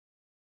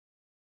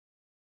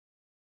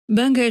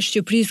Banka e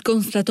Shqipërisë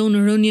konstaton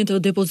rënie të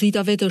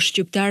depozitave të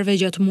shqiptarëve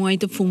gjatë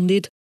muajit të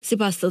fundit.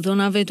 Sipas të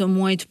dhënave të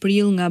muajit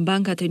prill nga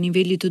bankat e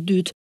nivelit të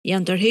dytë,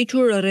 janë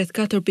tërhequr rreth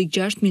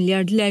 4.6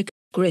 miliard lekë,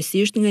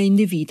 kryesisht nga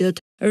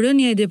individët.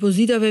 Rënia e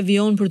depozitave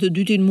vijon për të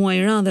dytin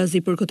muaj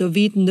radhazi për këtë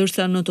vit,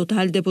 ndërsa në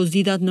total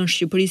depozitat në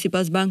Shqipëri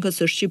sipas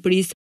Bankës së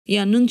Shqipërisë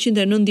janë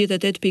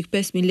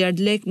 998.5 miliard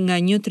lekë nga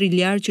 1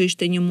 triliard që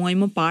ishte një muaj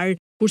më parë.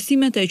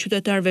 Kursimet e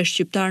qytetarëve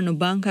shqiptarë në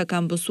banka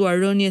kanë pësuar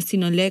rënie si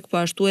në lekë, po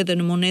ashtu edhe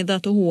në monedha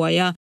të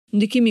huaja.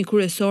 Ndikimi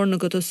kryesor në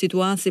këtë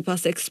situatë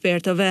sipas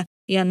ekspertëve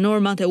janë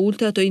normat e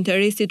ulta të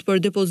interesit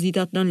për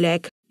depozitat në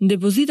lekë.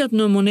 Depozitat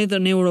në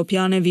monedhën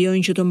europiane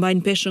vijojnë që të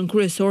mbajnë peshën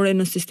kryesore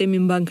në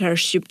sistemin bankar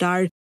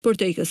shqiptar. Për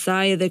te i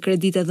kësaj edhe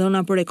kredite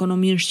dhëna për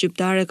ekonominë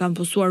shqiptare kanë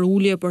pësuar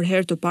ulje për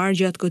herë të parë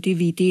gjatë këtij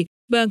viti.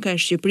 Banka e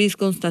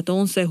Shqipërisë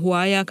konstaton se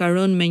huaja ka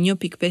rënë me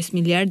 1.5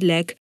 miliard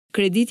lekë.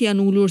 Kredit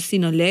janë ulur si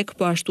në lekë,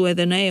 po ashtu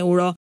edhe në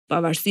euro,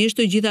 pavarësisht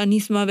të gjitha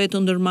nismave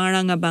të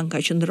ndërmarra nga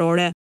Banka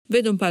Qendrore.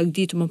 Vetëm pak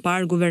ditë më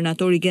parë,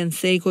 guvernatori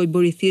i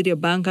bëri thirrje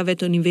bankave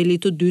të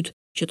nivelit të dytë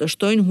që të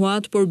shtojnë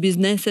huat për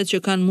bizneset që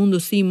kanë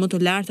mundësi më të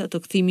larta të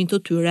kthimit të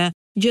tyre.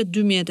 Gjatë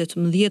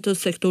 2018,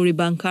 sektori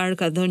bankar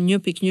ka dhënë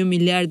 1.1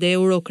 miliard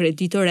euro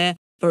kredi të re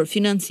për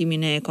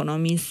financimin e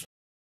ekonomisë.